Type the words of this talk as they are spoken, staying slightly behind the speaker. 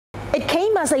It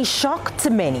came as a shock to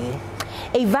many.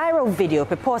 A viral video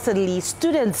purportedly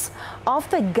students of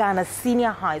the Ghana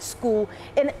Senior High School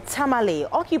in Tamale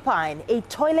occupying a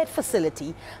toilet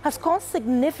facility has caused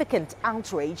significant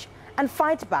outrage and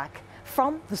fight back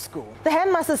from the school. The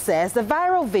headmaster says the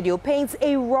viral video paints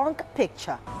a wrong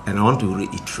picture. And I want to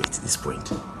reiterate this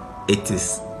point. It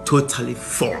is totally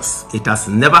false. It has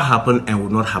never happened and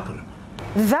will not happen.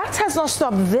 That has not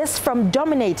stopped this from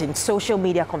dominating social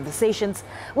media conversations,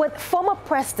 with former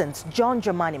President John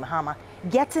Dramani Mahama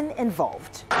getting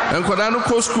involved. And Kodano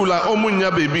Co School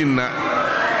Omunya baby na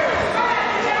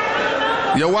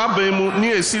Yawabe mu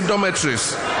ni esi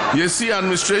dormitories, you see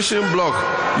administration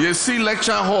block, you see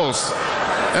lecture halls.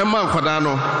 Emma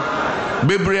Kodano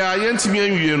bebre ayentimi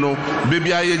anwie no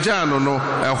bebi ayejano no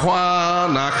ehwa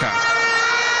na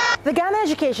aka. The Ghana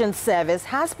Education Service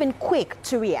has been quick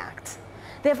to react.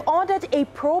 They've ordered a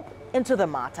probe into the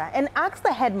matter and asked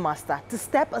the headmaster to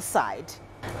step aside.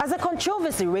 As the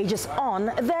controversy rages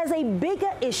on, there's a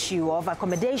bigger issue of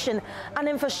accommodation and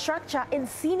infrastructure in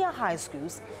senior high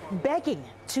schools begging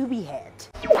to be heard.